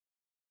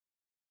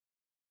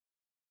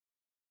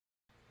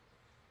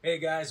Hey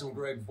guys, I'm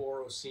Greg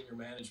Voros, Senior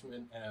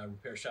Management and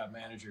Repair Shop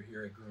Manager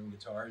here at Green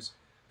Guitars.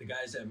 The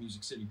guys at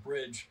Music City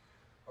Bridge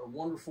are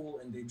wonderful,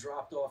 and they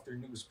dropped off their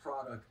newest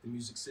product, the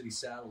Music City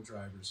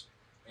Saddledrivers.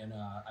 And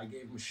I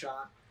gave them a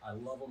shot. I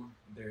love them.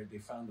 They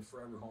found the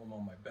forever home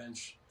on my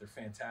bench. They're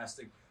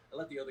fantastic. I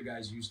let the other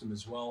guys use them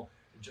as well,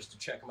 just to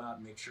check them out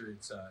and make sure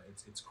it's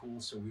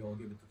cool, so we all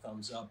give it the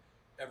thumbs up.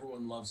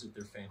 Everyone loves it.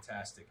 They're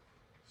fantastic.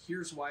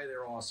 Here's why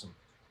they're awesome.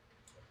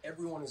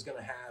 Everyone is going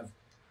to have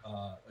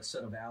a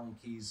set of Allen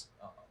keys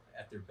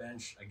at their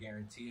bench, I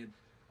guarantee it.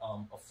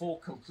 A full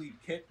complete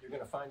kit, you're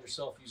going to find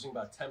yourself using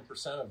about 10%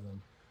 of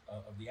them,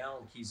 of the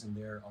Allen keys in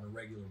there on a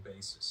regular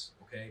basis,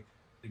 okay?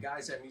 The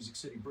guys at Music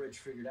City Bridge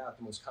figured out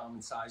the most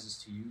common sizes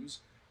to use,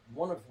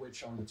 one of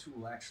which on the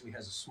tool actually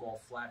has a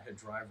small flathead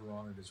driver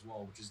on it as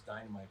well, which is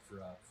dynamite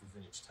for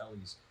vintage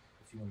tellies,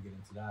 if you want to get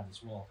into that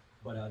as well.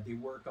 But they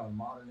work on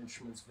modern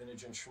instruments,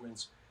 vintage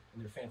instruments,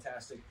 and they're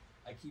fantastic.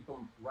 I keep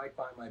them right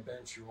by my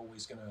bench. You're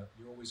always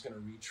gonna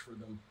reach for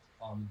them.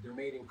 They're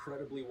made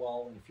incredibly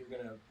well, and if you're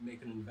gonna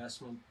make an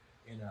investment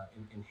in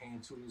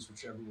hand tools,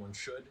 which everyone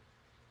should,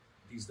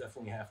 these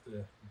definitely have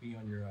to be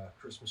on your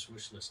Christmas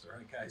wish list. All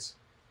right, guys.